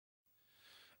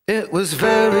It was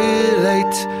very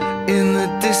late in the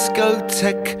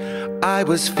discotheque. I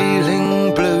was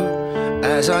feeling blue,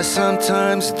 as I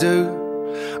sometimes do.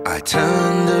 I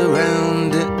turned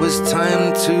around, it was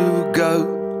time to go.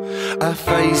 A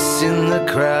face in the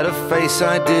crowd, a face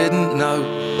I didn't know.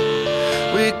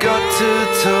 We got to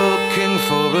talking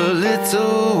for a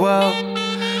little while.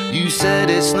 You said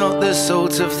it's not the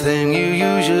sort of thing you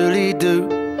usually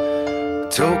do,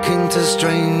 talking to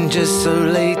strangers so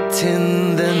late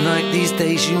in the night. These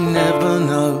days you never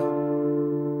know.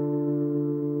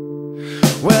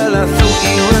 Well, I thought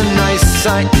you were nice,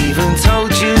 I even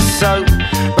told you so,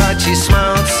 but you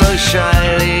smiled so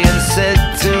shyly and said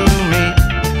to me,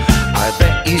 I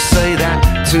bet you say that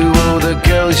to all the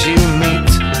girls you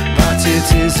meet, but it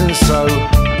isn't so.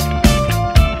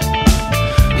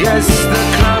 Yes, the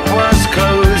club was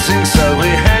closing, so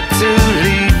we had to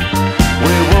leave.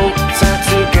 We walked out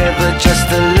together, just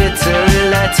a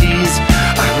little at ease.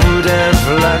 I would have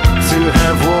liked to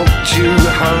have walked you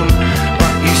home,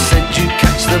 but you said you'd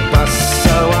catch the bus,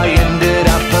 so I ended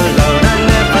up alone. I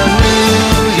never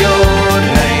knew your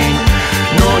name,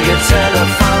 nor your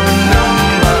telephone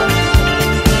number.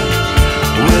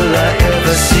 Will I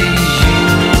ever see you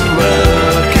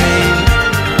again?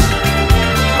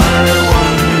 I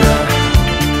wonder.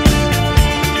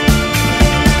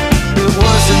 It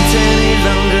wasn't any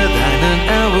longer than an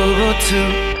hour or two.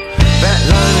 That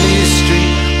lonely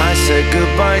street, I said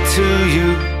goodbye to you.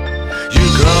 You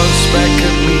glanced back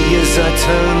at me as I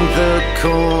turned the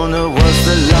corner. Was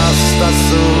the last I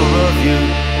saw of you.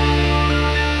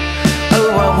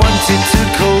 Oh, I wanted to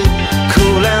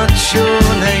call out your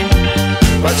name,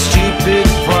 but stupid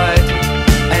pride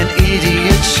and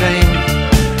idiot shame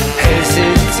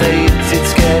hesitated,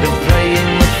 scared of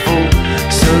playing the fool.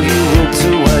 So you walked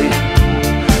away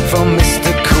from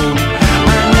Mr. Cool.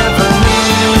 I never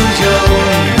knew your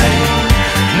name,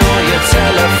 nor your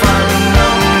telephone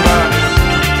number.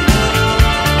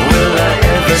 Will I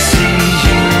ever see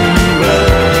you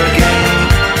again?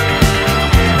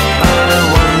 I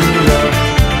wonder.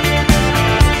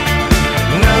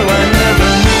 No, I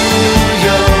never knew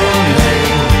your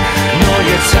name, nor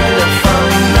your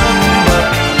telephone number.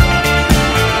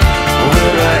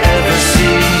 Will I ever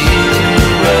see you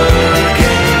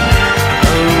again?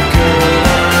 Oh girl,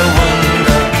 I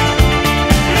wonder.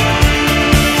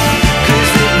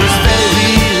 'Cause it was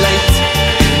very late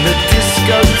in the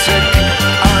discotheque.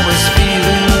 I was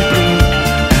feeling blue,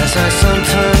 as I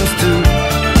sometimes do.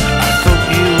 I thought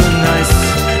you were nice,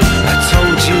 I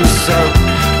told you so,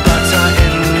 but I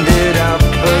ended up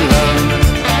alone.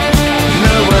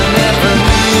 No one ever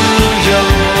knew your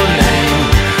name,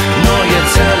 nor your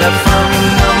telephone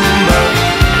number.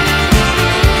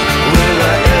 Will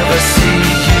I ever see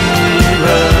you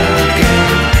again?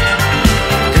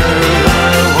 Girl,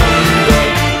 I wonder.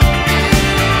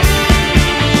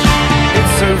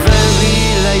 It's so very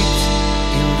late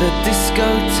in the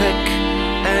discotheque,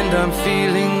 and I'm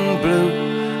feeling blue,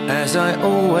 as I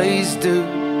always do.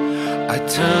 I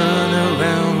turn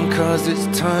around 'cause it's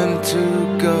time to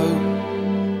go.